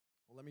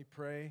Let me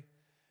pray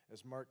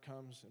as Mark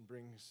comes and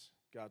brings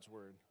God's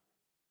word.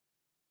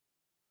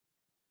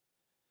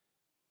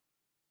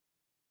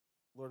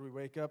 Lord, we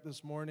wake up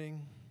this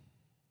morning,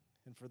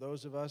 and for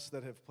those of us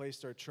that have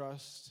placed our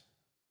trust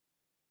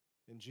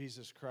in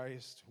Jesus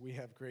Christ, we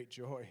have great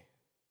joy.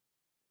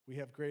 We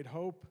have great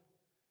hope.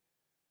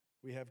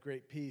 We have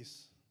great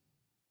peace.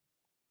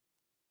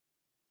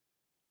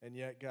 And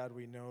yet, God,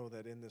 we know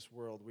that in this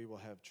world we will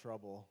have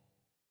trouble.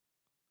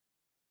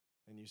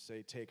 And you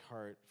say, take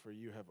heart, for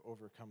you have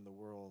overcome the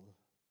world.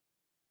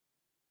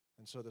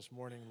 And so this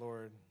morning,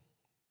 Lord,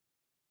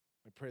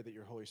 I pray that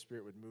your Holy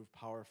Spirit would move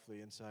powerfully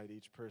inside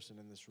each person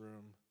in this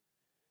room.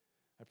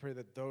 I pray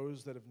that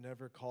those that have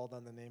never called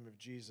on the name of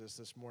Jesus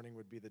this morning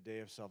would be the day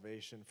of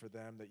salvation for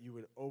them, that you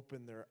would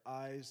open their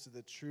eyes to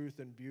the truth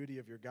and beauty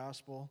of your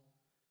gospel.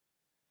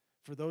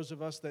 For those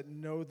of us that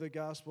know the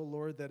gospel,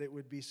 Lord, that it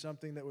would be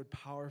something that would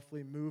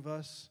powerfully move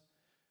us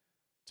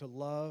to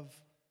love,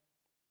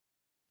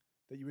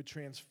 that you would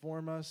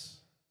transform us.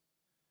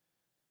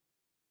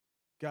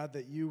 God,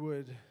 that you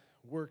would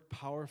work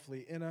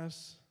powerfully in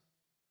us.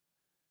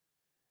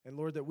 And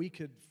Lord, that we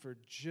could, for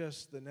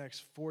just the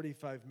next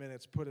 45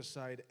 minutes, put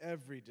aside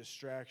every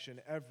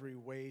distraction, every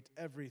weight,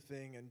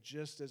 everything, and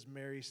just as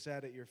Mary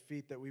sat at your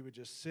feet, that we would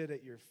just sit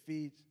at your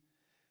feet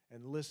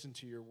and listen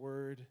to your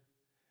word,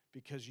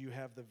 because you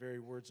have the very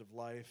words of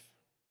life.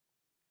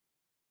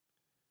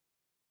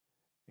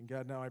 And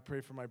God, now I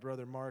pray for my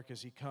brother Mark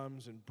as he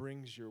comes and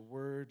brings your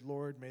word.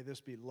 Lord, may this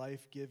be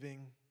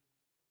life-giving.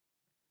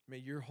 May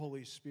your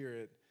Holy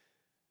Spirit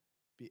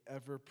be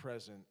ever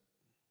present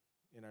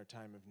in our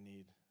time of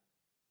need.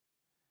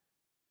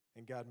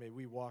 And God, may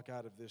we walk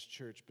out of this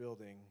church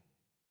building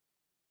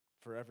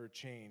forever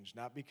changed,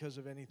 not because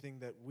of anything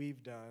that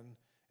we've done,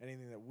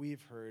 anything that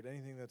we've heard,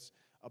 anything that's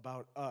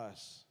about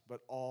us, but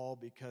all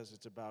because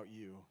it's about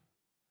you.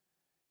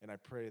 And I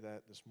pray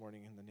that this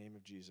morning in the name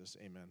of Jesus,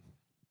 amen.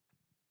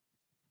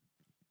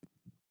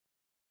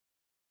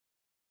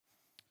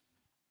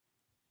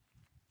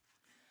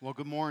 Well,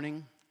 good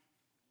morning.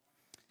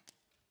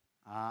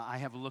 I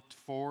have looked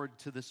forward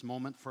to this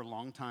moment for a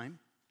long time,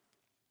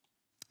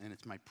 and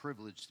it's my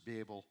privilege to be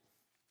able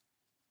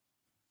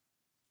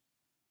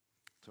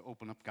to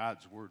open up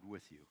God's Word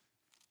with you.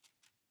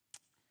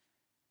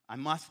 I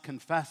must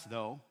confess,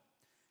 though,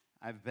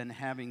 I've been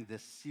having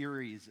this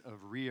series of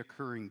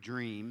reoccurring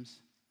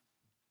dreams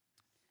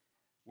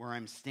where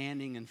I'm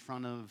standing in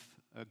front of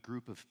a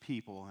group of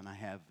people and I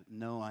have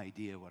no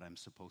idea what I'm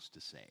supposed to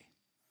say.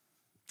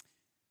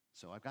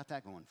 So I've got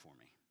that going for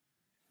me.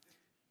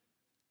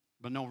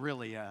 But no,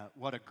 really,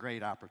 what a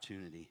great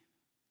opportunity.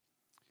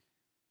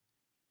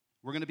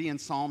 We're going to be in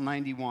Psalm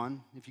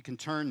 91. If you can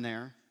turn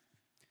there,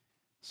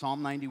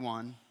 Psalm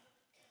 91.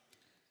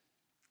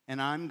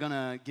 And I'm going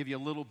to give you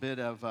a little bit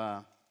of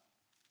a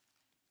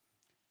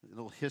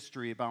little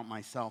history about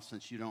myself,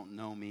 since you don't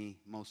know me,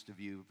 most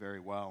of you, very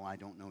well. I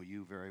don't know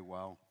you very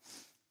well.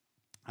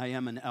 I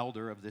am an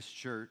elder of this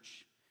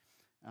church.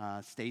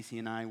 Stacy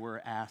and I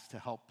were asked to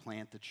help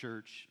plant the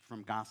church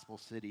from Gospel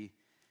City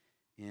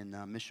in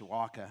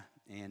Mishawaka,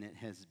 and it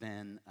has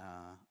been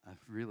a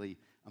really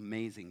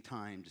amazing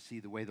time to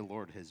see the way the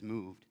Lord has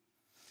moved.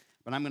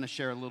 But I'm going to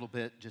share a little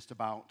bit just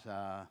about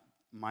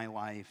my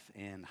life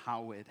and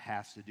how it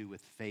has to do with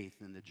faith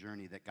and the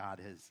journey that God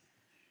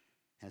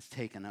has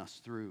taken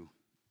us through.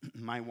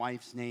 My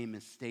wife's name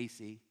is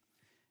Stacy,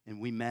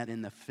 and we met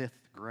in the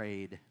 5th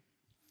grade.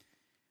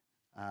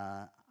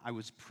 I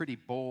was pretty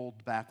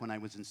bold back when I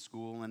was in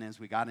school, and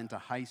as we got into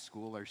high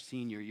school, our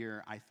senior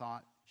year, I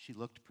thought she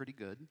looked pretty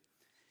good,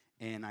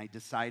 and I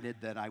decided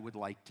that I would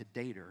like to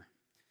date her.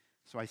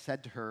 So I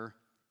said to her,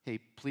 hey,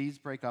 please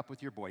break up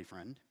with your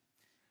boyfriend.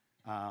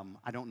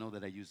 I don't know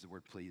that I used the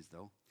word please,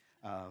 though.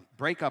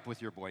 Break up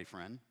with your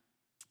boyfriend,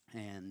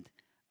 and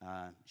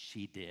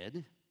she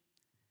did.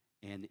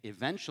 And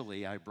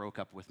eventually, I broke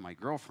up with my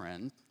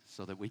girlfriend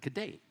so that we could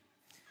date.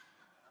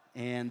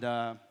 And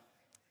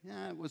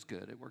yeah, it was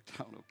good. It worked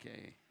out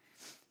okay.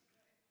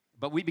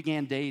 But we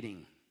began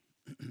dating.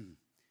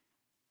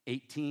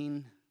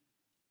 18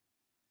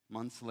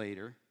 months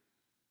later,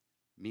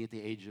 me at the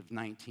age of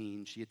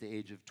 19, she at the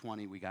age of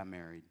 20, we got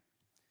married.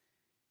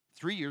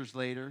 3 years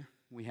later,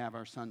 we have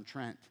our son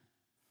Trent.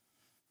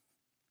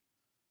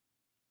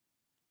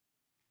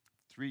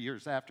 3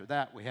 years after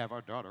that, we have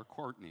our daughter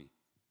Courtney.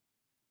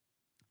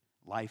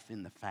 Life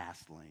in the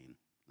fast lane,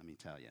 let me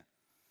tell you.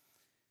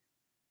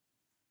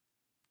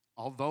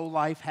 Although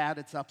life had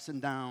its ups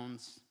and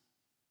downs,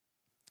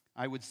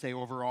 I would say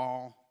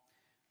overall,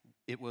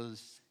 it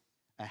was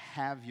a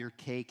have your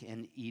cake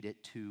and eat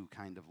it too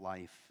kind of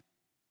life.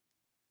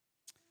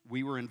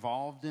 We were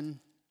involved in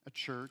a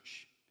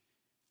church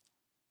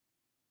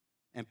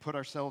and put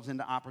ourselves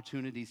into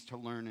opportunities to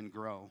learn and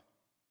grow.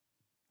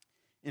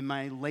 In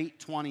my late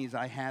 20s,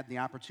 I had the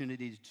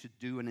opportunity to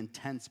do an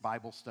intense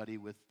Bible study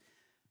with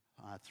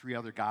 3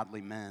 other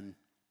godly men.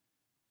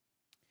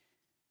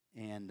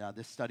 And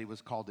this study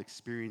was called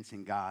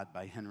Experiencing God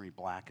by Henry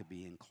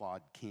Blackaby and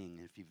Claude King.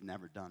 If you've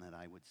never done it,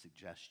 I would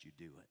suggest you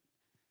do it.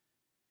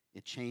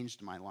 It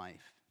changed my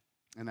life.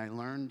 and I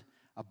learned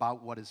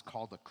about what is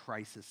called a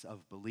crisis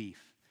of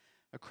belief.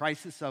 A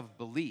crisis of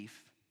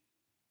belief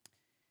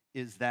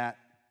is that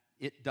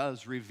it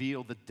does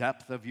reveal the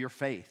depth of your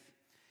faith.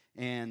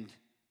 And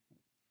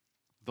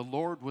the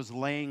Lord was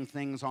laying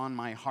things on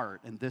my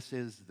heart, and this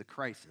is the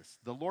crisis.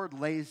 The Lord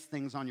lays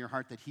things on your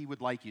heart that He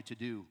would like you to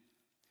do,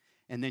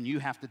 and then you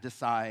have to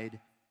decide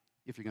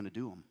if you're going to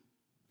do them.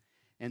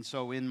 And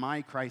so in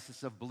my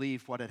crisis of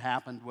belief, what had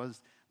happened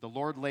was the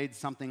Lord laid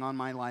something on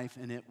my life,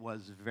 and it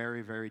was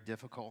very, very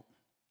difficult.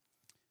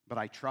 But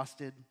I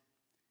trusted,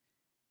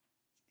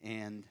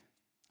 and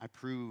I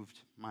proved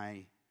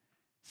my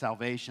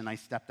salvation. I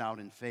stepped out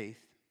in faith.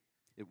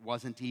 It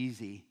wasn't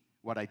easy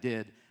what I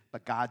did,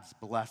 but God's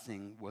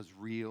blessing was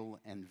real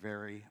and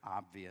very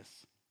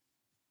obvious.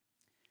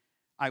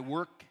 I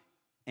worked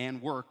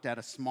at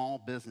a small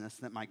business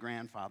that my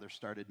grandfather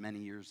started many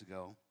years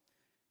ago,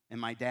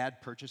 and my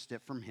dad purchased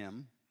it from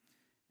him,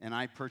 and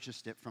I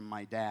purchased it from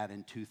my dad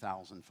in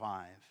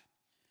 2005.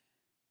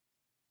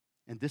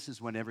 And this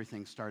is when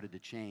everything started to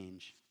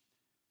change.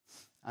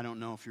 I don't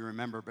know if you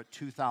remember, but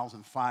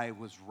 2005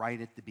 was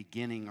right at the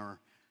beginning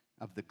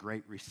of the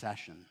Great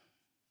Recession.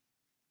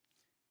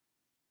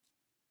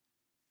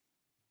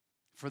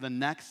 For the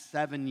next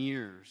 7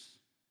 years,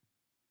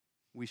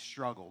 we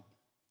struggled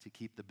to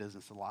keep the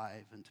business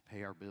alive and to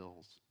pay our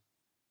bills.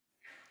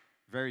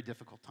 Very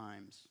difficult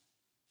times.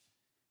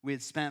 We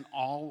had spent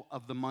all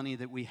of the money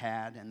that we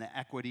had, and the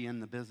equity in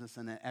the business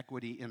and the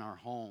equity in our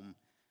home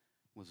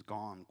was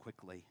gone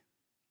quickly.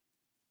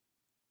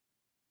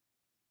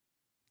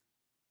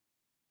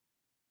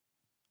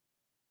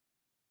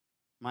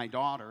 My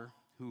daughter,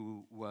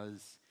 who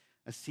was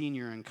a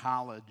senior in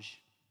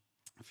college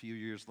a few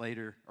years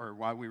later, or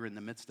while we were in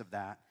the midst of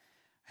that,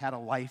 had a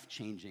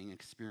life-changing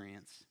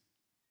experience.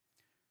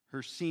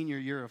 Her senior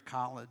year of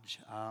college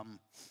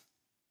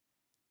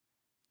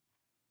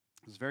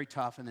was very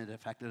tough, and it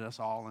affected us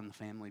all in the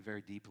family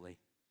very deeply.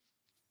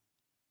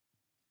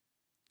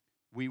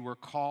 We were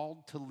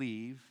called to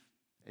leave.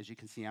 As you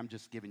can see, I'm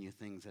just giving you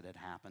things that had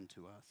happened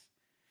to us.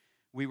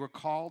 We were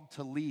called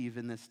to leave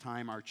in this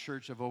time our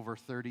church of over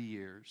 30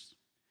 years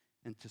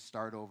and to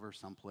start over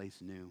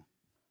someplace new.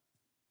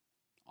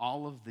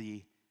 All of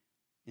the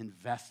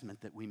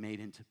investment that we made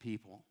into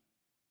people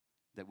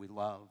that we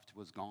loved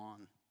was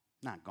gone.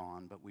 Not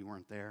gone, but we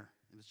weren't there.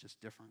 It was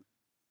just different.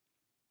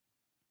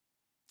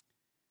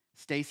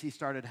 Stacy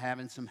started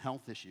having some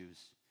health issues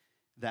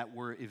that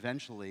were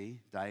eventually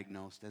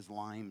diagnosed as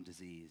Lyme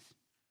disease.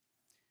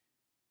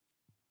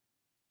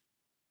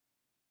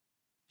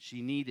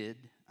 She needed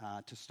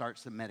to start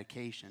some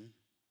medication,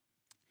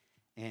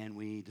 and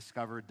we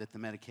discovered that the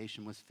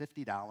medication was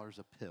 $50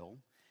 a pill,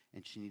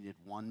 and she needed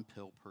 1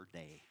 pill per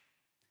day,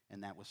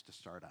 and that was to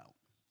start out.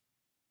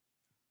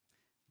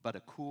 But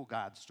a cool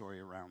God story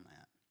around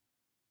that.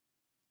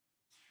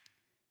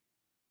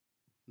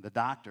 The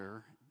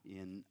doctor,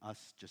 in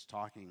us just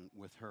talking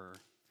with her,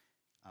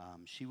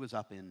 she was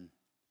up in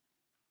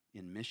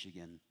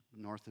Michigan,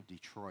 north of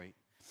Detroit,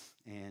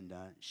 and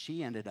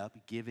she ended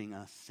up giving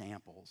us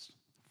samples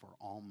for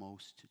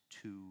almost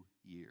 2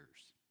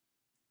 years.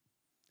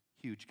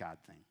 Huge God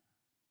thing.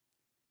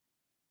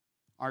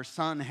 Our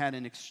son had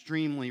an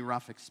extremely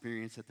rough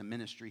experience at the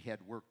ministry he had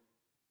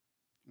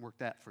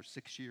worked at for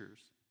 6 years.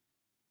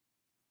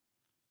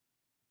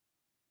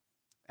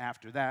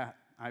 After that,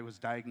 I was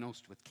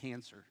diagnosed with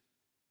cancer,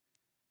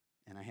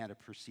 and I had a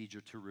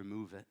procedure to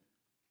remove it.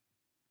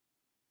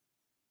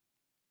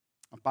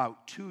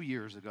 About 2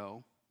 years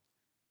ago,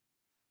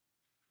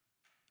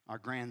 our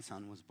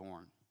grandson was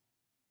born.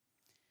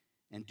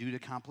 And due to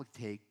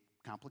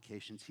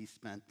complications, he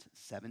spent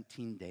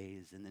 17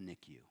 days in the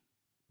NICU.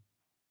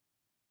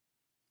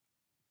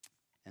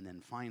 And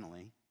then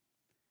finally,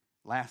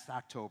 last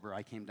October,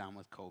 I came down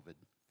with COVID,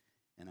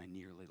 and I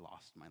nearly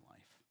lost my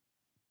life.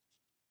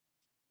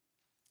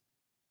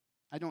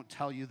 I don't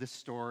tell you this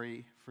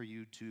story for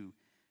you to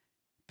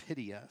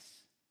pity us,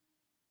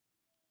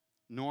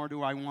 nor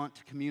do I want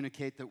to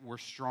communicate that we're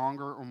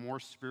stronger or more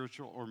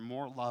spiritual or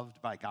more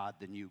loved by God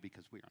than you,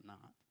 because we are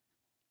not.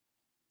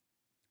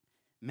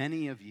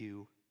 Many of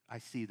you, I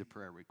see the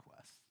prayer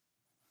requests.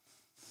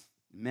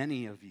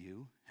 Many of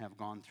you have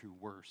gone through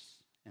worse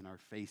and are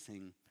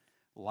facing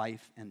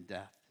life and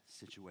death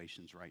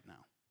situations right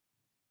now.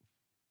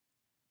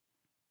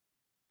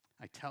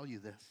 I tell you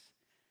this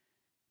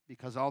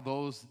because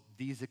although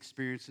these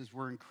experiences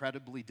were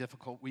incredibly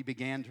difficult, we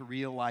began to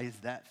realize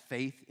that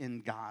faith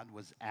in God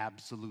was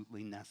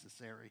absolutely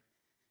necessary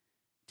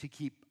to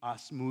keep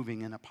us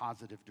moving in a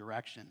positive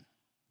direction.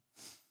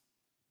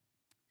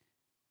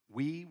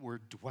 We were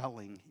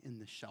dwelling in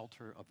the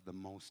shelter of the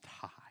Most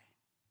High.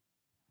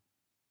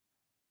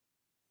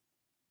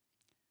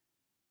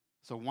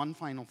 So one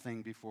final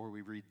thing before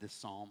we read this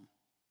psalm.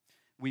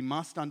 We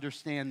must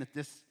understand that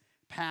this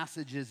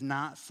passage is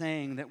not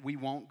saying that we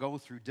won't go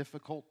through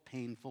difficult,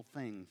 painful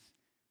things.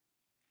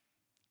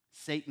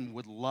 Satan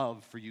would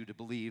love for you to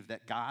believe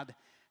that God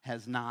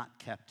has not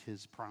kept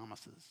his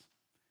promises.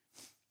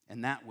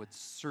 And that would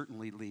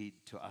certainly lead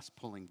to us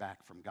pulling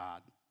back from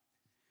God.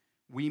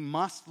 We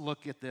must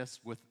look at this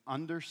with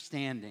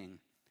understanding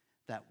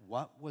that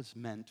what was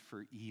meant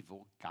for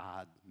evil,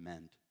 God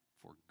meant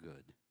for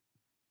good.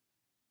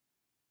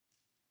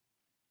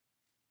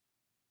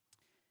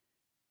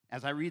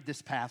 As I read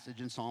this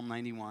passage in Psalm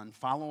 91,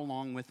 follow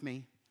along with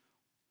me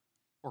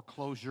or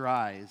close your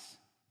eyes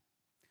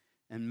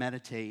and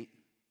meditate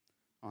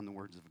on the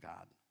words of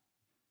God.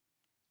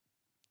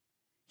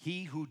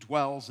 He who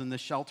dwells in the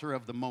shelter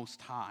of the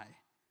Most High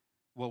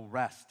will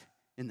rest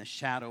in the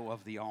shadow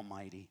of the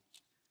Almighty.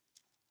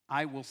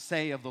 I will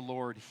say of the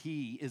Lord,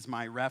 He is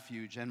my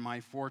refuge and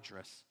my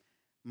fortress,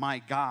 my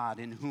God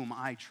in whom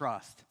I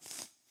trust.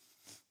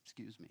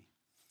 Excuse me.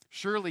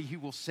 Surely He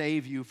will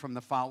save you from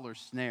the fowler's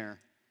snare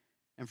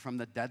and from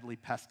the deadly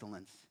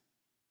pestilence.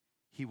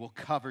 He will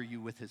cover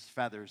you with His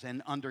feathers,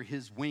 and under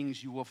His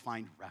wings you will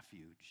find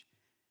refuge.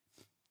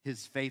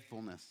 His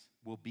faithfulness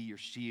will be your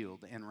shield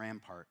and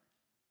rampart.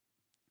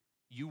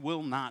 You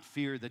will not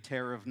fear the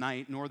terror of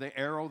night, nor the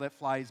arrow that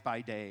flies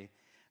by day,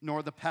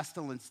 nor the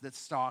pestilence that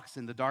stalks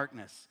in the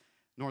darkness,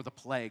 nor the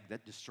plague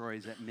that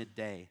destroys at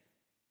midday.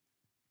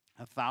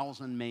 A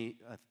thousand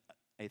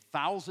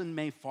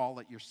may fall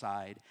at your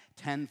side,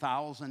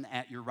 10,000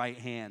 at your right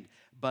hand,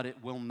 but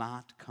it will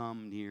not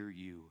come near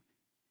you.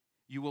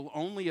 You will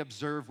only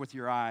observe with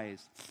your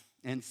eyes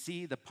and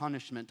see the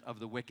punishment of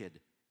the wicked.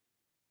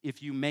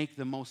 If you make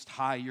the Most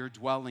High your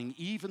dwelling,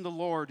 even the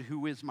Lord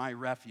who is my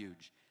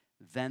refuge,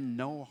 then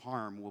no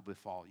harm will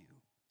befall you.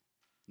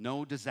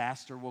 No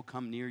disaster will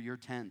come near your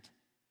tent,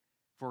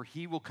 for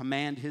He will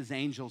command His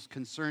angels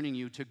concerning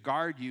you to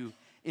guard you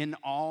in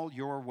all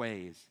your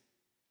ways.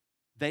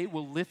 They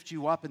will lift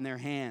you up in their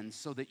hands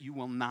so that you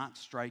will not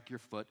strike your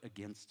foot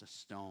against a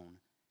stone.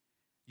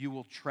 You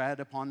will tread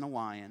upon the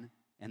lion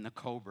and the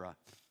cobra.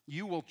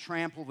 You will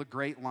trample the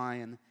great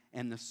lion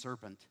and the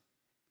serpent.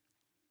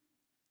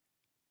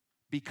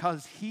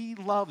 Because He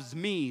loves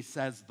me,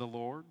 says the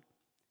Lord,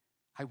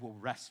 I will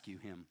rescue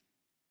him.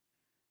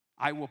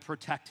 I will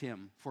protect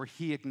him, for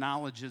he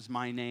acknowledges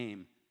my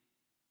name.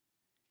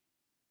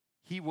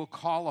 He will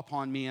call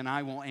upon me, and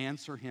I will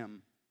answer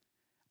him.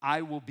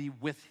 I will be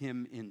with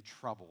him in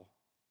trouble.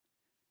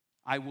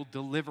 I will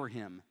deliver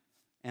him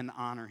and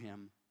honor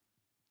him.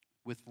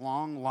 With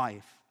long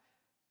life,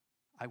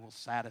 I will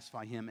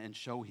satisfy him and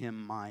show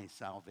him my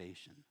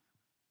salvation.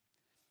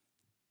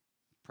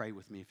 Pray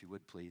with me if you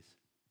would, please.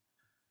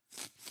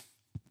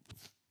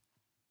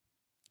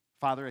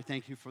 Father, I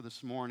thank you for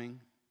this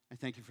morning. I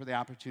thank you for the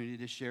opportunity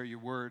to share your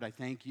word. I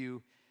thank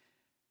you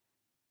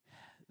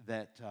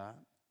that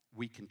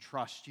we can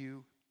trust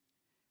you.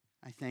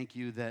 I thank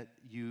you that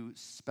you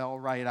spell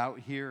right out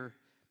here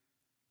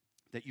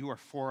that you are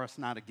for us,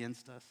 not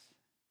against us.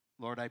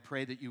 Lord, I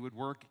pray that you would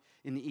work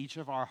in each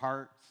of our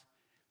hearts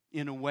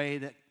in a way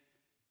that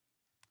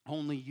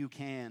only you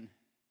can.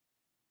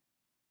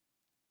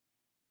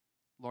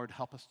 Lord,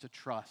 help us to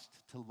trust,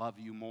 to love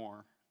you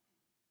more.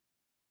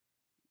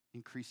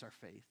 Increase our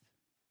faith.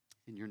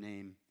 In your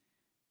name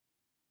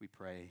we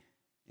pray,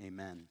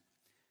 amen.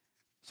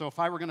 So if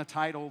I were going to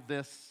title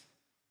this,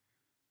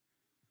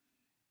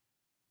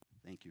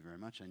 thank you very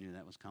much, I knew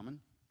that was coming.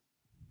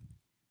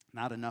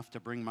 Not enough to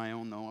bring my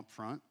own, though, up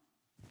front.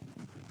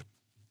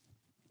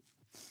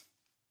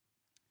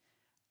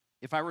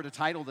 If I were to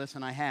title this,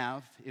 and I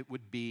have, it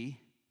would be,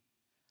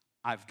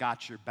 I've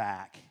Got Your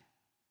Back.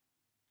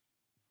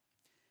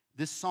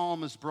 This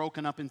psalm is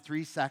broken up in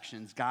three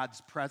sections: God's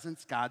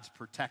presence, God's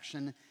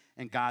protection,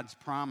 and God's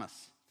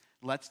promise.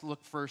 Let's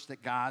look first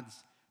at God's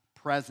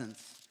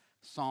presence.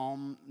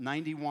 Psalm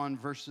 91,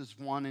 verses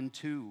 1 and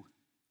 2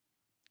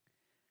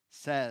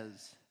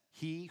 says,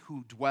 He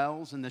who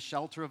dwells in the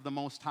shelter of the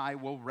Most High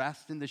will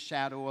rest in the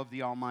shadow of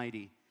the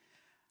Almighty.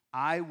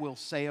 I will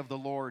say of the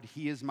Lord,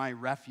 He is my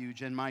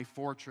refuge and my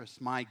fortress,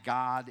 my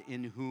God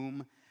in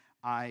whom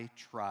I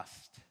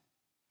trust.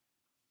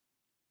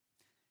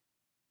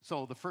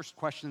 So the first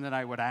question that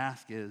I would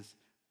ask is,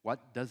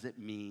 what does it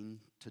mean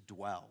to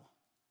dwell?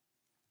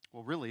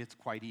 Well, really, it's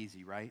quite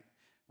easy, right?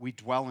 We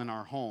dwell in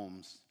our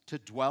homes. To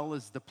dwell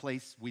is the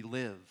place we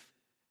live.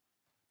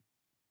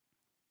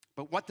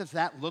 But what does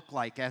that look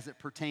like as it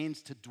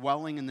pertains to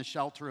dwelling in the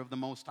shelter of the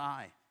Most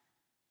High?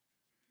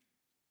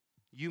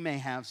 You may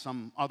have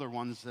some other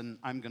ones than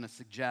I'm going to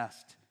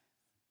suggest.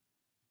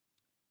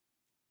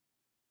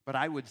 But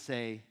I would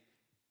say,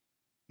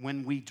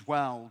 when we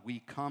dwell, we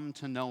come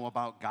to know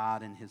about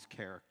God and His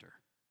character,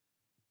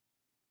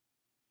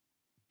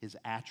 His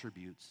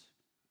attributes.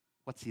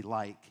 What's He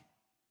like?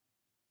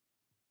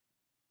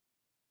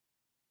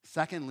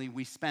 Secondly,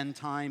 we spend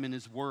time in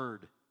His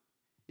Word.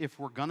 If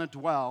we're going to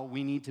dwell,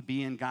 we need to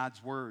be in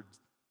God's Word.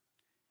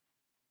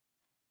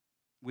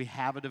 We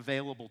have it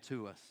available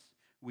to us.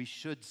 We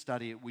should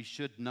study it. We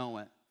should know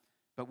it.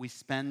 But we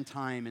spend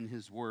time in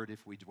His Word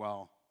if we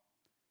dwell.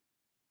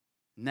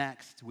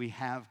 Next, we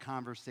have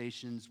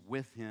conversations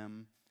with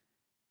Him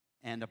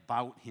and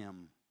about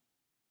Him.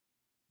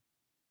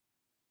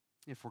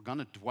 If we're going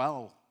to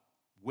dwell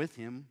with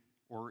Him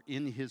or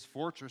in His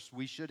fortress,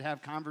 we should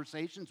have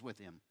conversations with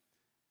Him.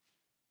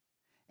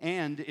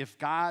 And if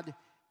God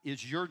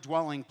is your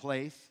dwelling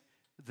place,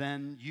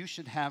 then you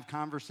should have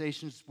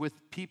conversations with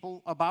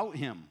people about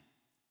him.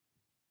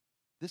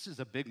 This is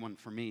a big one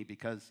for me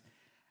because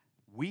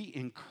we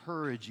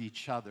encourage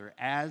each other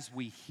as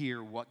we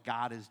hear what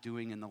God is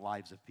doing in the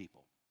lives of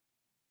people.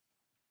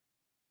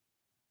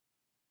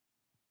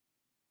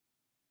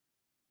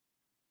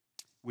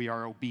 We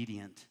are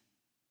obedient.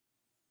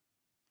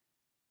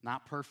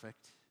 Not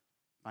perfect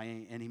by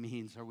any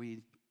means.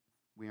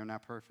 We are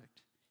not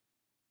perfect.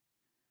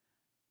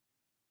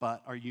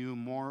 But are you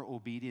more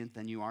obedient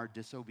than you are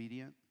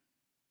disobedient?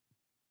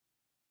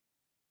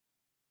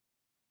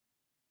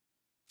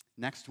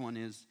 Next one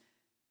is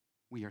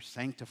we are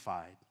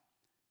sanctified.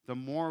 The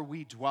more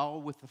we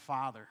dwell with the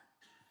Father,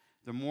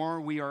 the more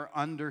we are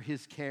under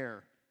his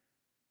care,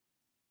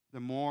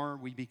 the more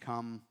we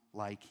become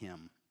like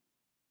him.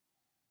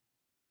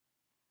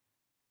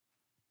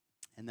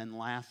 And then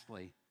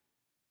lastly,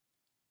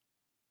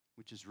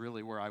 which is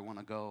really where I want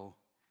to go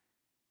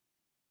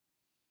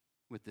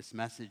with this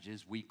message,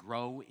 is we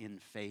grow in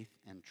faith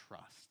and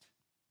trust.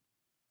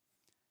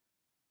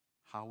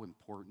 How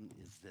important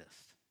is this?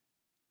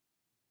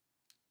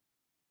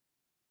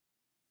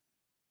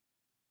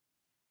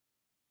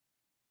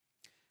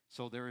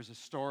 So there is a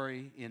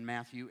story in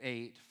Matthew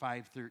 8,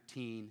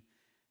 5:13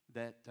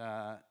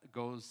 that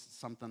goes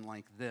something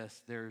like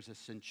this. There's a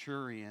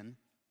centurion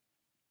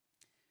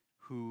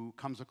who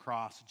comes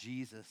across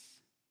Jesus,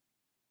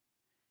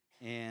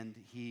 and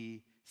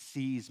he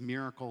sees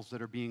miracles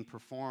that are being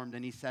performed,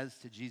 and he says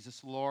to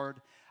Jesus,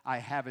 "Lord, I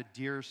have a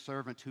dear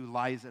servant who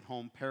lies at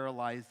home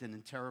paralyzed and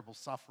in terrible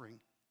suffering."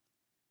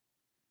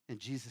 And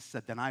Jesus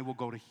said, "Then I will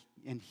go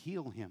and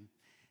heal him."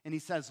 And he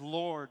says,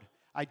 "Lord,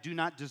 I do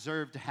not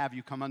deserve to have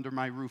you come under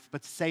my roof,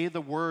 but say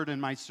the word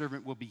and my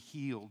servant will be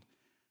healed.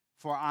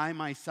 For I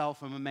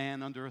myself am a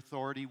man under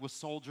authority with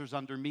soldiers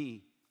under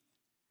me.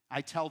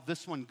 I tell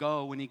this one,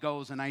 go, and he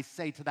goes, and I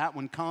say to that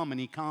one, come, and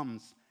he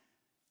comes.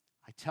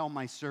 I tell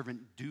my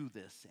servant, do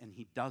this, and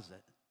he does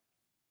it."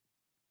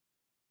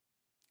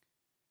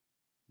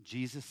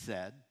 Jesus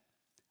said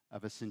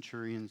of a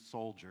centurion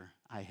soldier,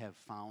 "I have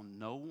found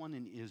no one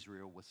in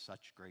Israel with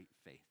such great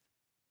faith,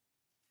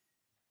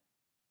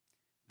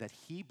 that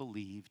he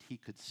believed he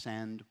could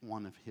send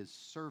one of his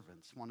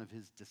servants, one of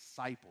his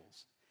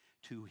disciples,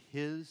 to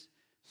his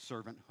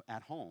servant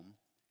at home,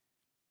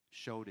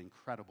 showed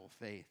incredible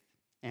faith.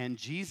 And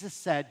Jesus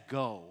said,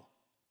 go.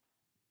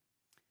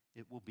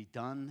 It will be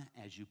done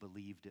as you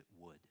believed it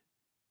would."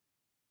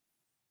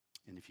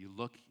 And if you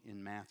look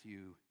in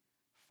Matthew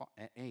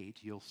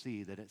 8, you'll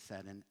see that it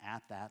said, and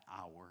at that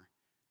hour,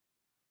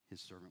 his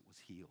servant was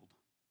healed.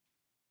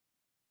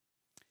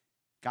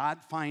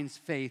 God finds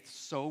faith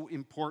so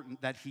important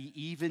that he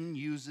even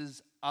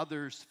uses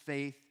others'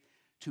 faith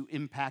to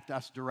impact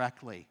us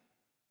directly.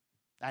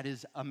 That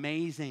is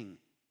amazing.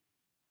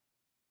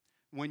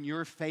 When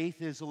your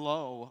faith is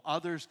low,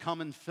 others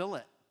come and fill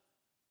it.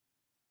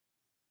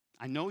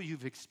 I know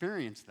you've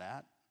experienced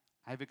that.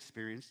 I've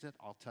experienced it.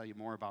 I'll tell you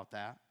more about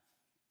that.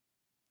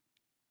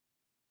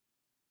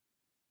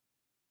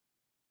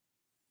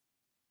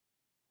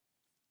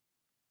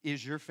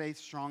 Is your faith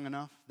strong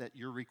enough that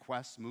your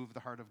requests move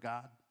the heart of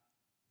God?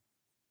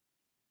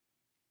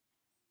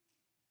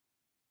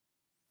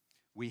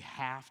 We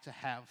have to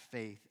have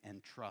faith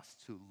and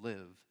trust to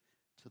live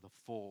to the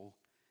full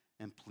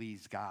and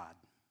please God.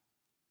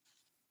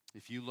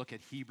 If you look at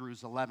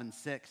Hebrews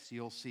 11:6,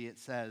 you'll see it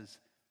says,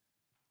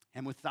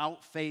 "And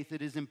without faith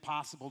it is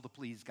impossible to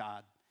please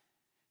God,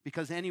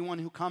 because anyone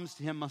who comes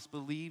to him must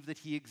believe that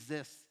he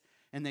exists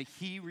and that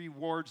he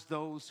rewards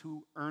those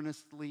who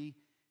earnestly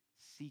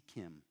seek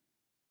him."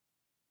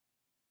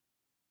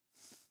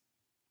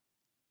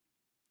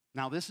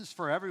 Now, this is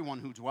for everyone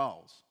who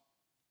dwells.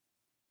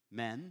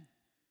 Men,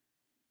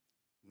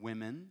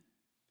 women,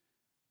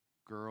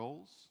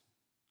 girls,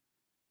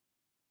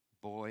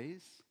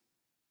 boys,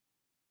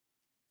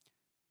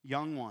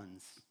 young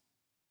ones.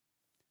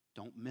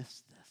 Don't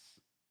miss this.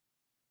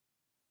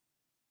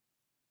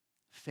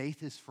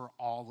 Faith is for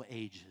all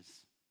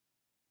ages.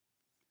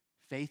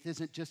 Faith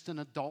isn't just an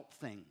adult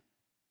thing.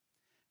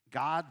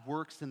 God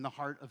works in the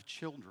heart of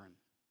children.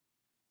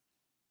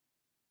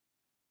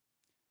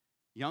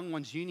 Young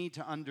ones, you need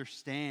to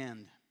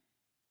understand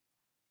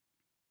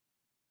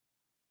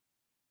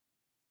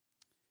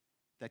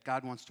that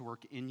God wants to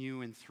work in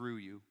you and through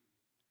you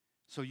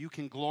so you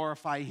can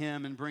glorify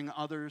him and bring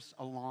others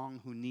along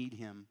who need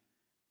him.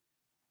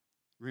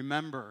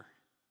 Remember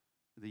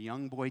the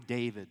young boy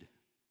David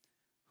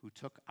who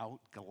took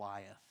out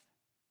Goliath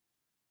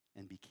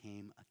and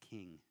became a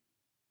king.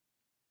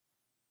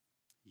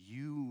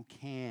 You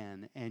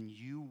can and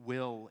you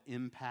will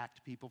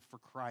impact people for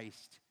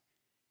Christ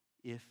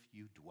if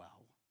you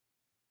dwell.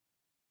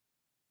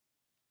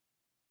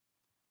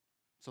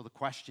 So the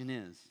question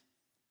is,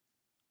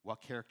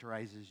 what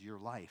characterizes your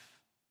life?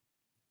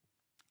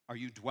 Are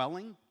you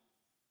dwelling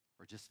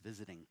or just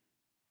visiting?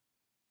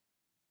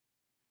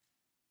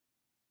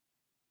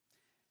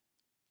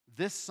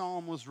 This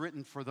psalm was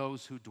written for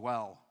those who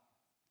dwell.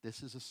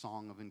 This is a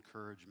song of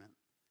encouragement.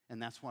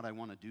 And that's what I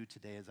want to do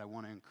today, is I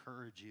want to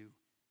encourage you.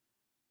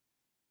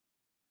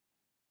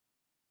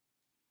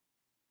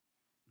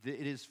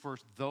 It is for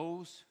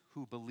those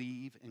who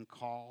believe and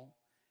call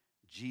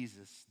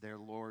Jesus their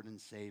Lord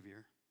and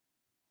Savior.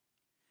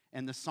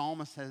 And the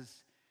psalmist has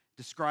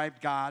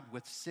described God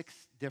with 6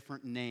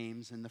 different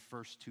names in the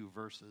first 2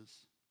 verses: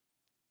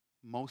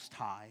 Most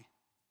High,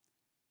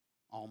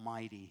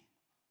 Almighty,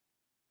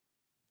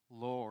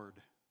 Lord,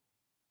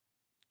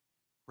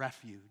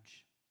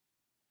 Refuge,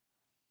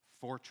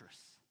 Fortress,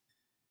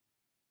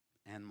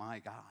 and my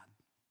God.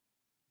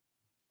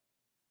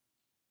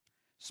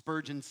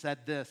 Spurgeon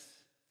said this: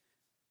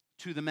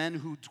 to the men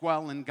who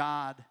dwell in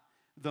God,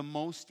 the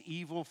most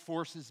evil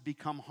forces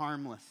become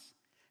harmless.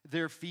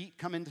 Their feet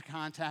come into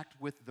contact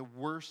with the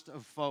worst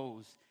of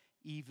foes.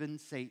 Even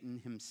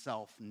Satan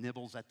himself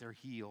nibbles at their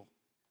heel.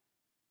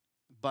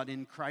 But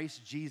in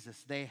Christ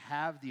Jesus, they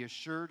have the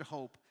assured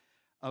hope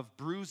of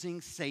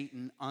bruising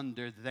Satan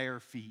under their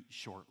feet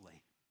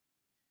shortly.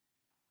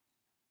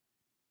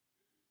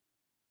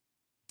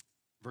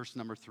 Verse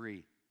number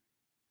 3.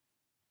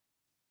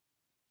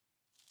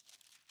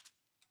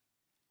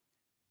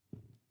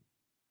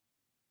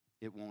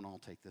 It won't all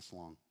take this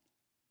long.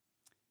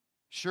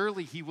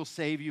 Surely he will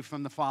save you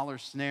from the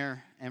fowler's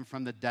snare and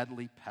from the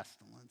deadly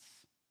pestilence.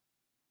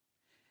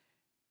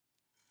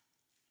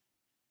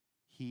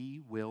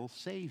 He will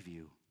save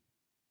you.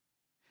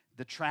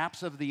 The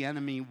traps of the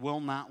enemy will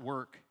not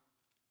work.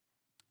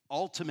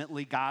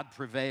 Ultimately, God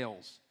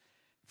prevails.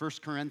 1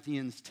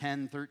 Corinthians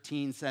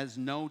 10:13 says,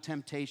 no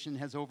temptation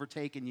has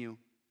overtaken you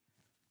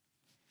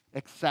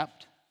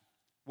except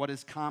what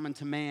is common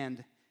to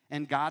man.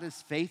 And God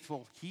is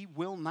faithful. He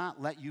will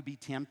not let you be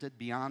tempted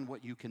beyond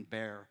what you can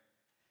bear.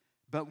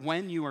 But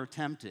when you are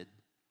tempted,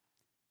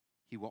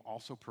 he will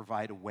also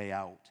provide a way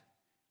out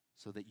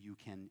so that you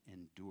can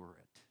endure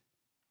it.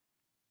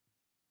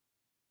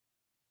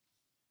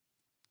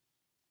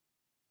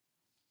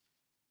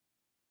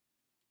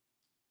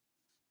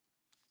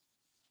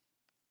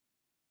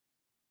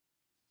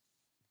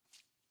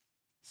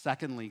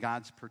 Secondly,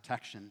 God's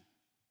protection.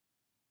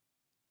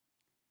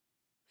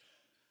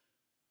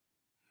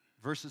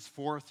 Verses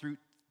 4 through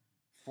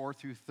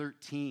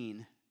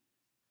 13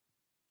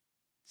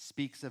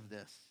 speaks of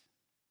this.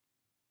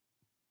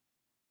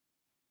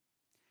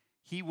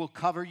 He will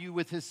cover you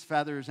with his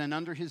feathers, and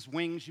under his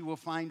wings you will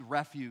find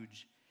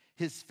refuge.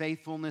 His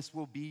faithfulness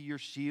will be your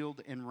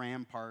shield and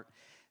rampart.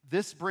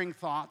 This brings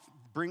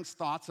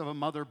thoughts of a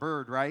mother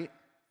bird, right?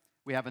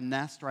 We have a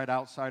nest right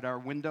outside our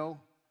window.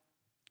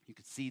 You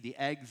could see the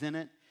eggs in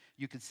it.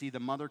 You could see the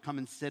mother come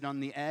and sit on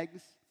the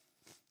eggs.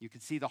 You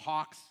could see the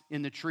hawks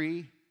in the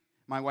tree.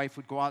 My wife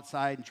would go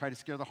outside and try to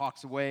scare the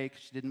hawks away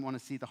because she didn't want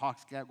to see the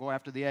hawks go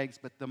after the eggs,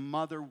 but the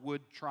mother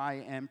would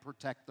try and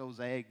protect those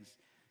eggs.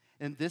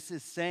 And this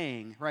is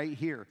saying right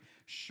here,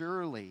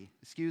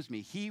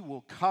 he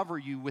will cover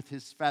you with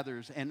his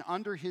feathers, and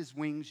under his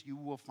wings you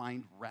will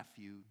find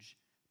refuge.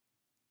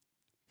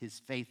 His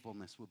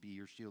faithfulness will be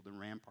your shield and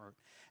rampart.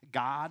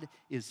 God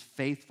is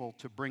faithful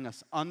to bring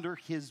us under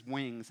his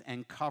wings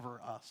and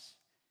cover us.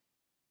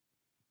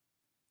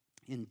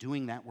 In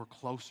doing that, we're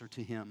closer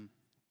to him.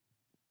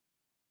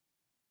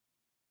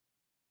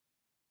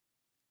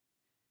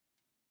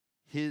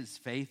 His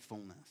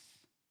faithfulness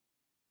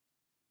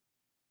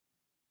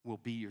will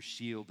be your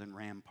shield and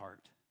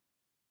rampart.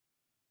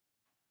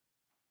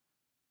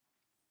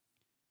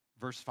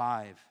 Verse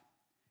 5,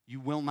 you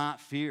will not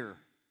fear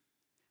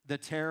the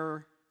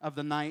terror of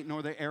the night,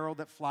 nor the arrow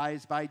that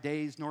flies by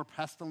days, nor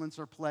pestilence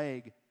or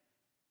plague.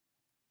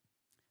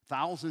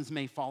 Thousands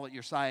may fall at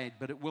your side,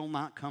 but it will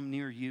not come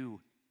near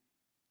you.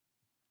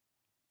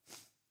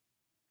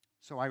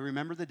 So I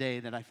remember the day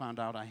that I found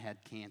out I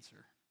had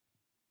cancer.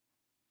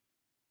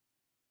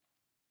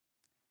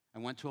 I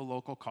went to a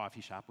local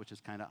coffee shop, which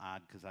is kind of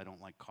odd because I don't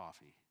like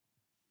coffee.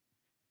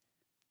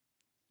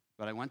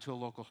 But I went to a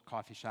local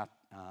coffee shop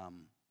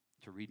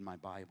to read my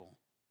Bible.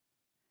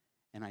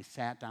 And I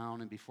sat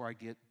down, and before I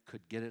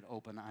could get it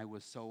open, I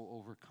was so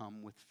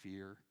overcome with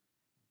fear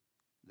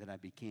that I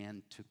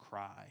began to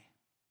cry.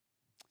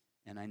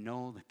 And I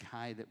know the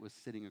guy that was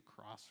sitting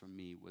across from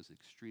me was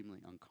extremely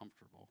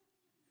uncomfortable.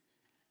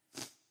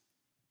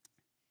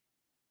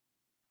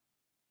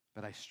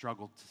 But I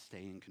struggled to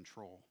stay in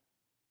control.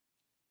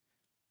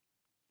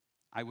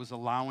 I was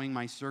allowing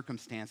my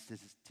circumstances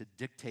to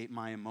dictate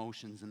my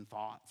emotions and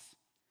thoughts.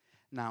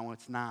 Now,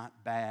 it's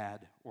not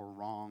bad or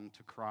wrong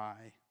to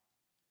cry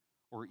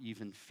or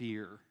even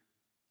fear.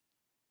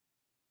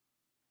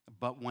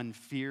 But when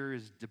fear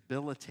is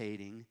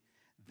debilitating,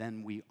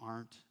 then we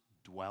aren't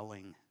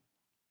dwelling.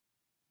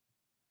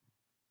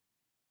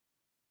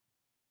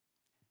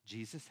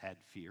 Jesus had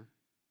fear.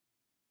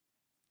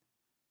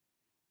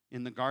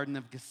 In the Garden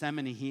of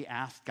Gethsemane, he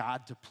asked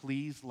God to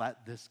please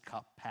let this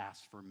cup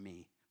pass from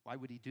me. Why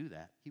would he do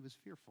that? He was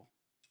fearful.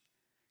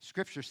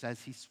 Scripture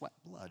says he sweat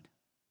blood.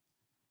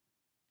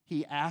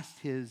 He asked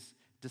his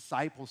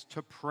disciples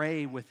to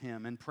pray with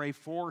him and pray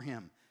for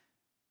him,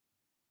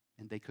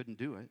 and they couldn't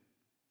do it.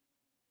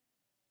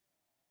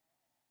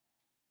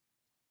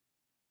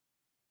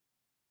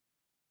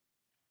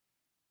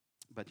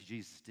 But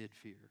Jesus did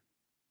fear.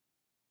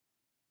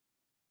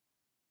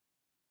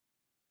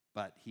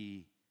 but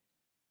he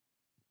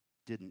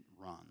didn't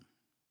run.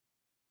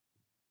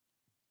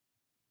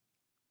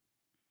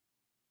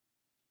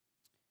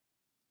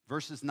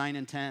 Verses 9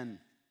 and 10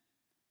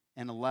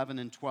 and 11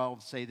 and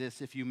 12 say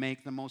this: if you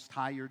make the Most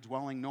High your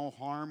dwelling, no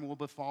harm will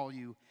befall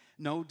you,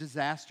 no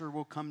disaster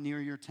will come near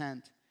your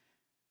tent.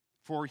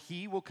 For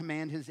he will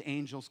command his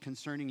angels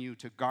concerning you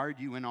to guard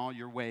you in all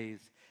your ways.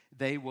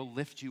 They will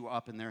lift you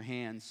up in their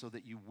hands so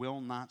that you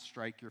will not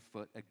strike your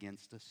foot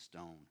against a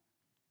stone.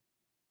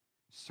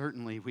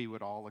 Certainly, we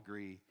would all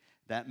agree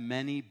that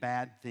many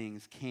bad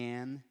things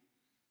can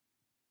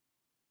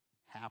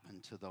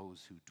happen to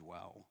those who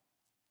dwell.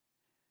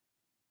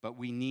 But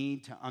we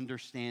need to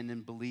understand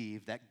and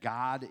believe that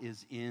God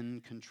is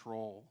in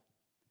control.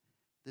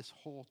 This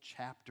whole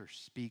chapter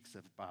speaks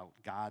about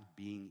God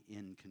being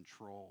in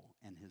control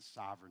and his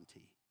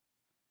sovereignty.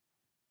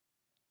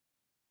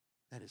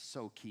 That is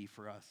so key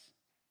for us.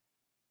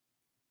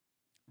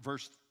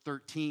 Verse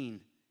 13,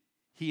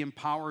 he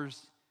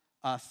empowers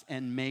us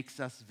and makes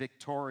us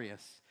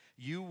victorious.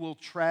 You will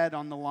tread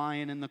on the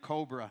lion and the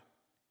cobra.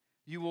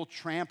 You will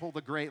trample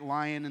the great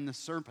lion and the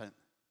serpent.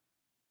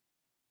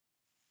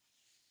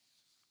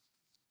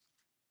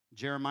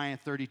 Jeremiah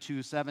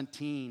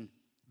 32:17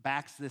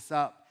 backs this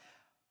up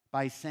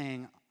by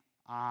saying,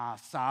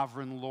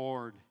 sovereign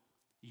Lord,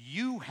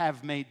 you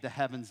have made the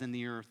heavens and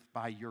the earth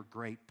by your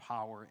great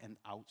power and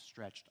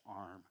outstretched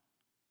arm.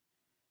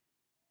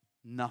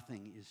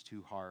 Nothing is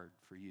too hard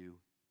for you.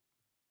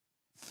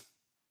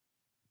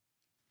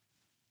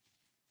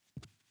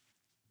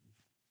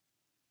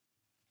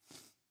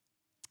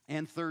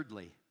 And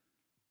thirdly,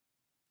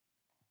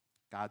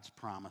 God's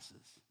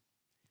promises.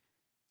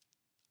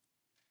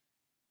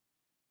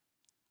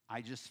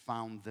 I just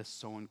found this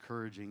so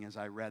encouraging as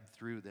I read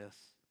through this.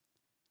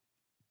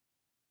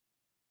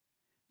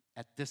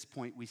 At this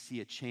point, we see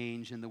a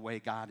change in the way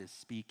God is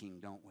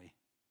speaking, don't we?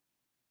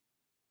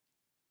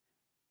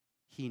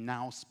 He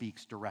now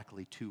speaks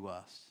directly to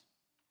us.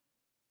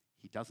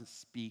 He doesn't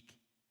speak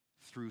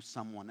through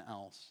someone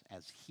else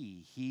as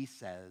he. He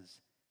says,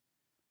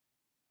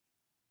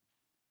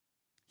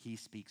 he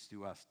speaks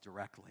to us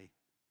directly.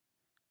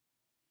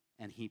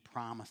 And he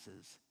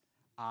promises,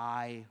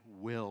 I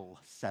will,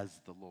 says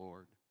the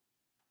Lord.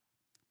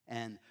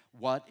 And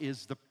what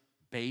is the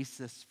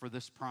basis for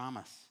this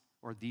promise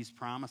or these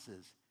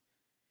promises?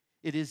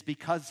 It is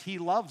because he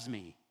loves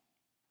me.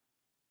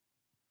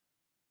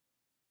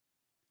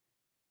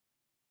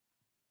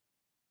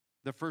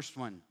 The first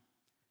one,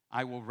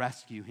 I will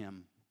rescue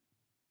him.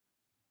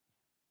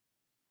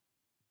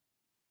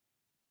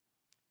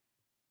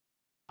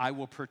 I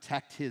will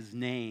protect his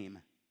name,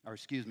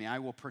 I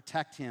will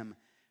protect him,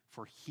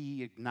 for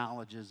he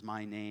acknowledges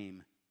my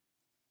name.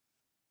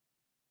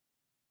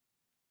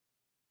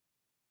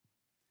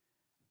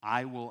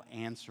 I will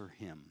answer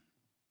him.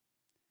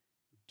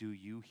 Do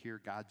you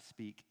hear God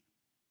speak?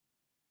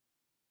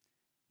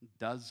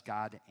 Does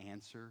God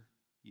answer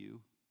you?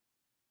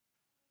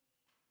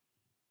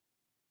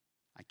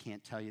 I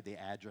can't tell you the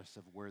address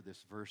of where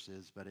this verse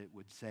is, but it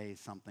would say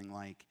something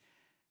like,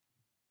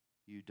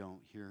 you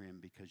don't hear him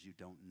because you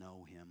don't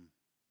know him.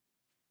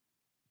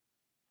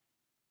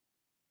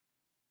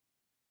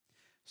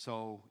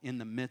 So in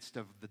the midst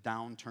of the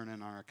downturn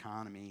in our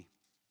economy,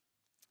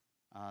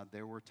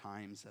 there were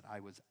times that I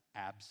was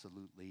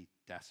absolutely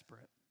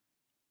desperate,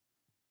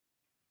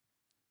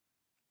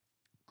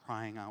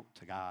 crying out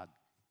to God.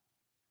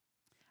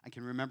 I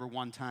can remember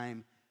one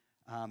time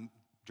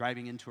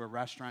driving into a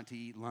restaurant to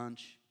eat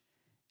lunch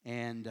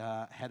and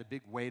had a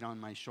big weight on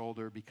my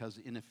shoulder because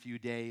in a few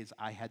days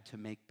I had to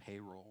make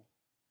payroll.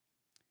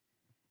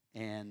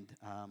 And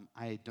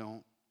I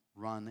don't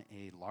run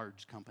a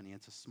large company,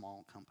 it's a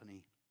small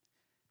company.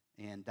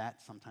 And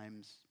that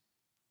sometimes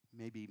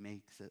maybe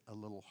makes it a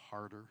little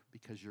harder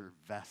because you're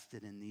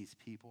vested in these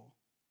people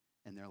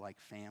and they're like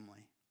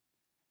family.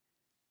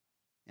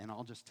 And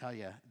I'll just tell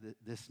you,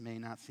 this may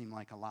not seem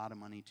like a lot of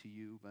money to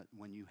you, but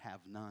when you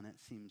have none, it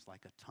seems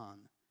like a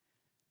ton.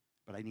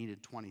 But I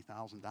needed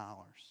 $20,000.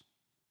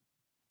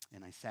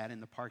 And I sat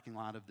in the parking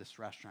lot of this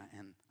restaurant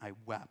and I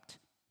wept.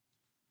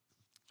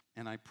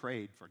 And I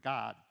prayed for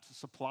God to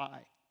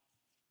supply.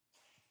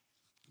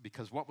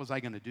 Because what was I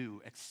going to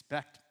do?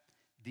 Expect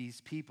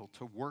these people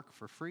to work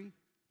for free?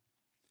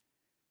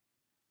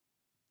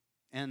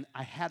 And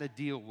I had a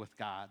deal with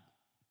God.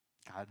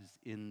 God is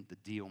in the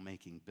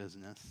deal-making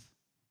business.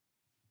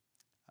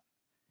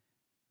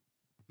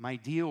 My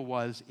deal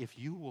was, if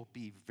you will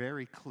be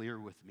very clear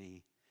with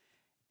me,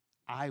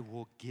 I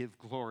will give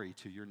glory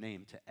to your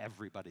name to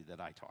everybody that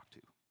I talk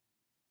to.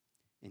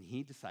 And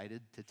he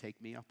decided to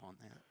take me up on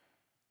that.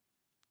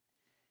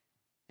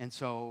 And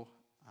so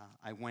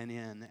I went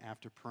in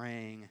after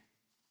praying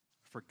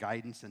for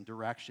guidance and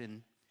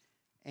direction,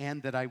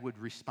 and that I would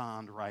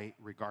respond right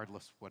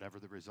regardless whatever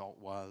the result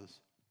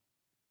was.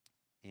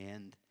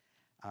 And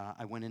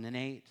I went in and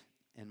ate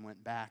and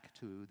went back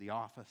to the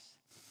office.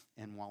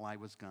 And while I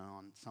was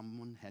gone,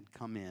 someone had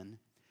come in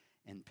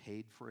and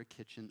paid for a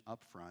kitchen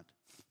up front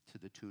to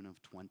the tune of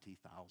 $20,000.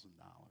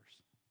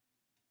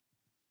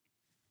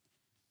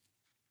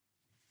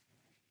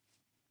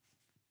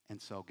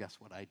 And so guess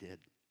what I did?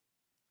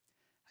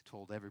 I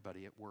told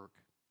everybody at work.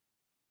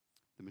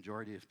 The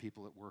majority of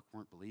people at work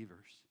weren't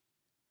believers.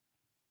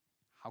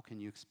 How can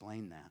you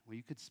explain that? Well,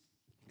 you could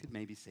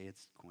maybe say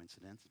it's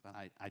coincidence, but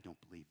I don't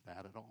believe that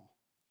at all.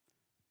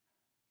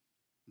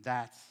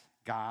 That's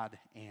God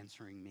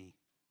answering me.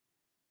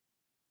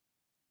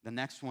 The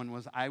next one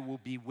was, I will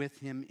be with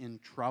him in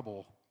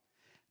trouble.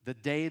 The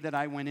day that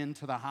I went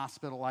into the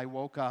hospital, I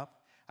woke up.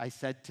 I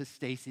said to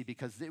Stacy,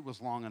 because it was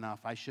long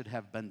enough, I should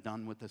have been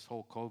done with this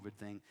whole COVID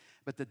thing.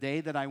 But the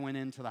day that I went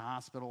into the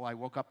hospital, I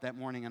woke up that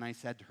morning and I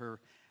said to her,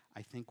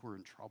 I think we're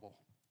in trouble.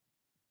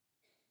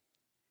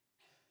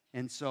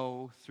 And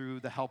so through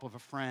the help of a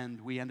friend,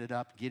 we ended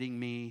up getting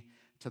me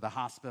to the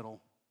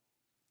hospital.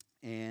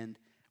 And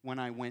when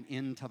I went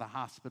into the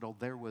hospital,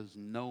 there was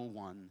no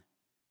one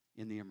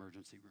in the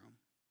emergency room.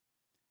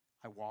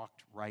 I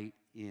walked right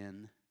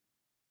in.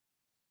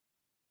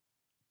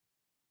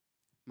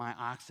 My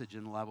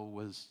oxygen level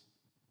was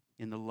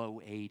in the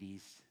low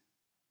 80s.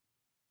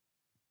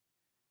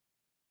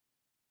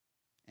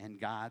 And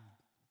God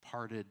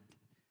parted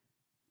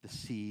the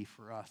sea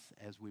for us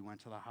as we went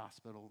to the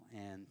hospital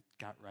and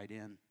got right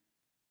in.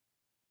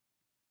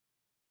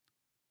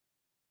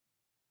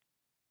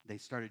 They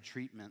started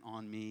treatment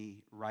on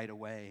me right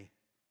away.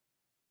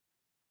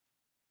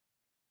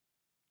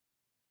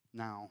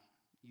 Now,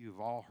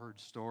 you've all heard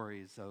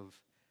stories of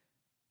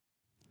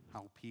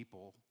how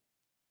people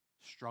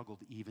struggled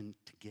even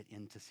to get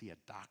in to see a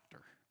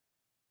doctor.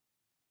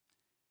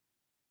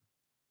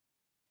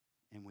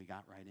 And we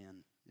got right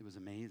in. It was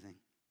amazing.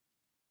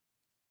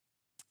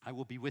 I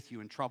will be with you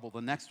in trouble.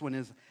 The next one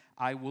is,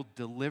 I will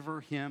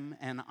deliver him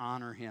and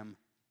honor him.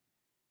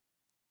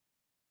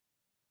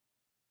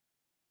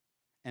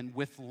 And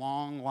with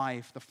long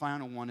life, the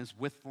final one is,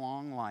 with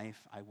long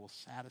life, I will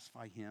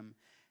satisfy him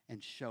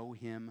and show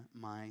him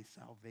my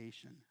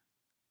salvation.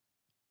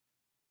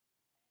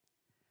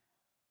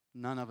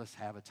 None of us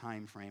have a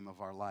time frame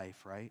of our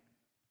life, right?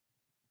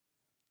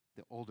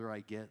 The older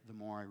I get, the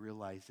more I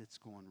realize it's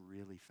going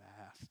really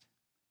fast.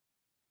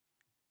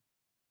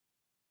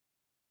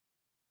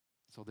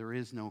 So there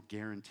is no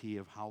guarantee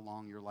of how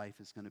long your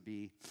life is going to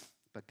be.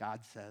 But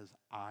God says,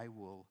 I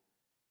will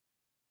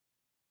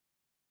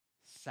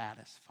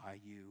satisfy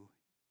you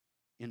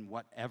in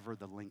whatever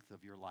the length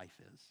of your life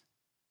is.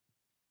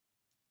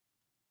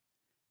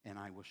 And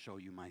I will show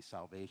you my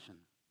salvation.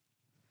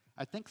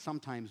 I think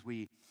sometimes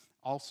we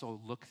also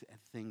look at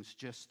things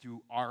just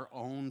through our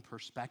own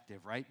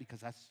perspective, right? Because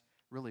that's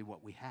really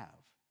what we have.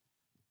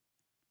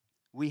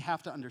 We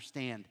have to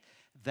understand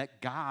that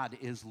God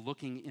is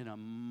looking in a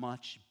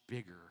much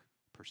bigger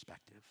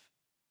perspective.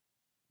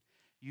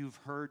 You've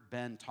heard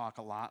Ben talk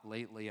a lot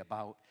lately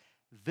about,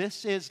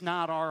 this is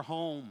not our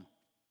home.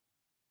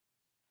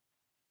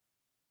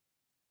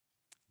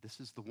 This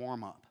is the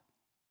warm-up.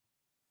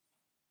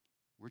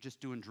 We're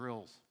just doing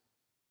drills.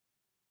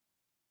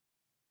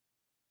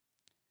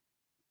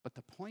 But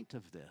the point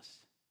of this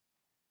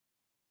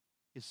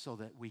is so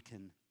that we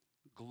can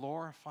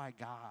glorify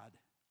God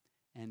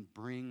and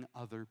bring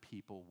other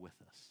people with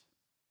us.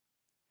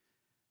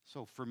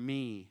 So for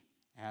me,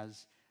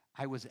 as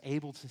I was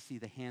able to see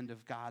the hand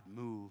of God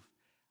move,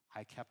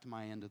 I kept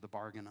my end of the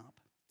bargain up.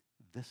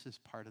 This is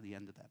part of the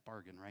end of that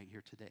bargain right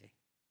here today.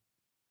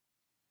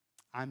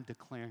 I'm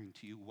declaring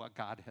to you what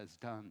God has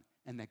done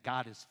and that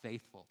God is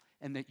faithful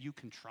and that you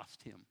can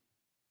trust him.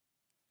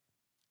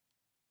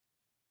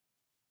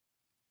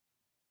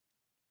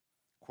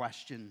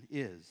 Question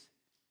is,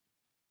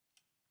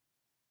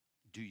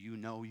 do you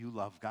know you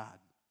love God?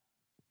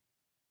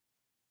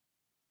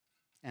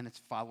 And it's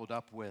followed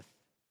up with,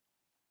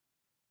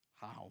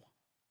 how?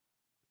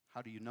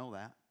 How do you know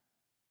that?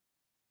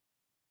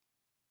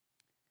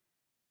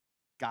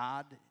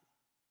 God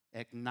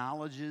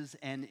acknowledges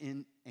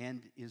and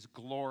is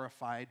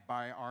glorified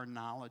by our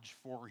knowledge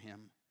for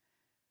him.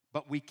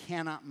 But we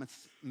cannot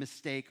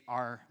mistake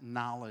our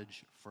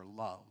knowledge for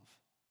love.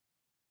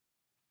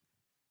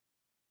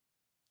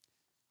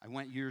 I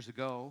went years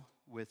ago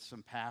with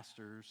some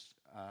pastors,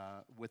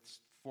 with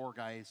 4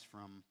 guys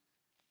from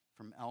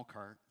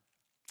Elkhart,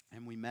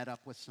 and we met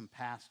up with some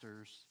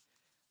pastors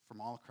from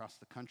all across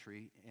the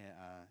country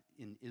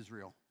in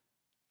Israel.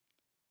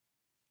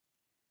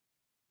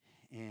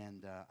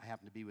 And I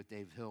happened to be with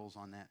Dave Hills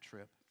on that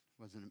trip.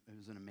 It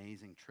was an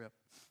amazing trip.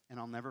 And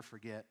I'll never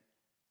forget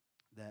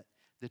that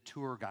the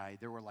tour guide,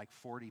 there were like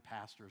 40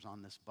 pastors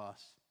on this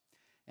bus.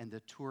 And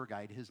the tour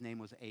guide, his name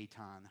was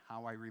Eitan.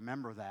 How I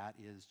remember that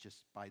is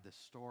just by the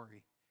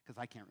story, because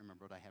I can't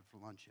remember what I had for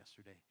lunch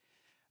yesterday.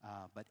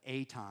 But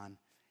Eitan,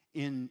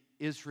 in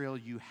Israel,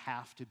 you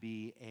have to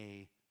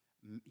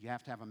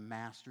have a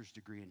master's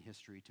degree in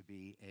history to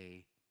be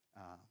a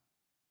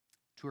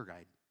tour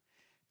guide.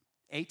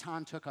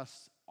 Eitan took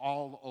us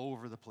all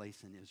over the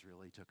place in Israel.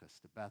 He took us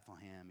to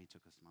Bethlehem. He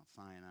took us to Mount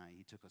Sinai.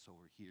 He took us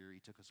over here. He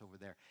took us over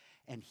there.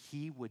 And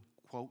he would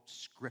quote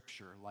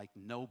scripture like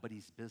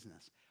nobody's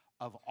business.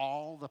 Of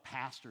all the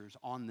pastors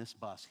on this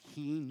bus,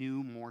 he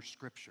knew more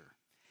scripture.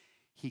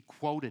 He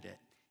quoted it.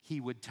 he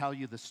would tell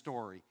you the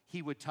story.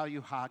 He would tell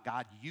you how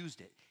God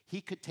used it.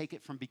 He could take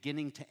it from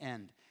beginning to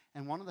end.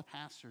 And one of the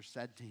pastors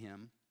said to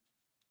him,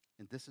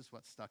 and this is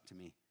what stuck to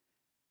me,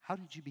 how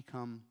did you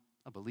become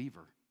a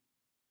believer?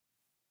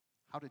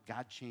 How did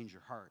God change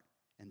your heart?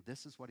 And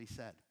this is what he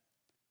said.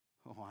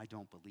 Oh, I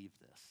don't believe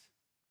this.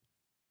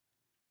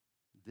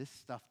 This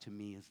stuff to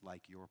me is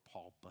like your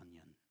Paul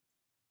Bunyan.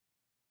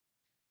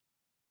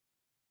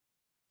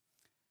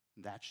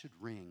 That should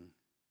ring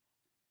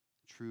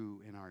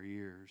true in our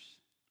ears,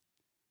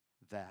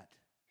 that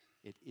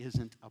it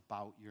isn't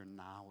about your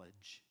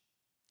knowledge.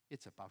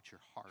 It's about your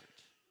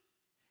heart.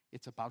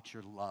 It's about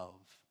your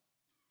love.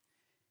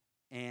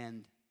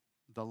 And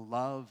the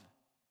love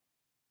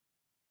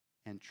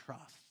and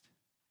trust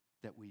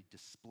that we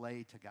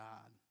display to God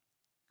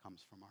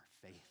comes from our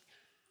faith.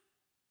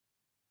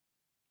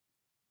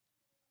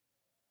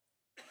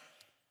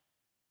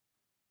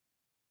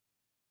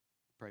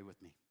 Pray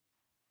with me.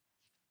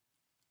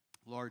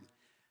 Lord,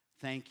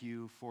 thank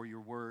you for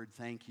your word.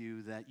 Thank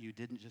you that you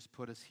didn't just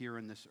put us here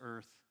in this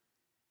earth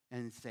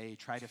and say,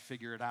 try to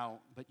figure it out,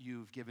 but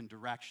you've given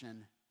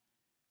direction.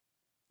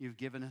 You've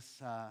given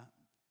us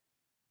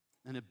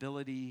an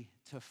ability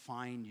to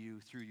find you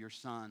through your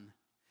Son.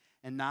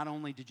 And not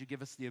only did you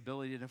give us the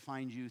ability to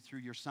find you through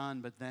your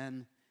Son, but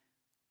then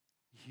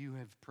you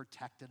have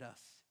protected us.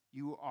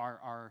 You are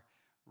our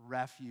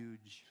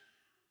refuge.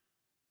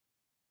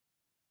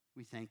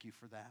 We thank you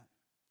for that.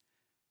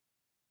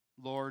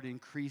 Lord,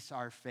 increase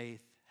our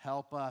faith.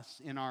 Help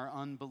us in our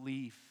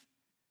unbelief.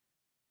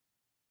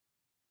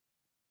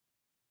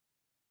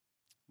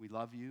 We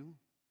love you,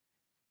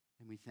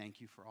 and we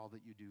thank you for all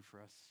that you do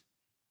for us.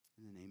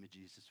 In the name of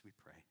Jesus, we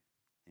pray.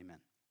 Amen.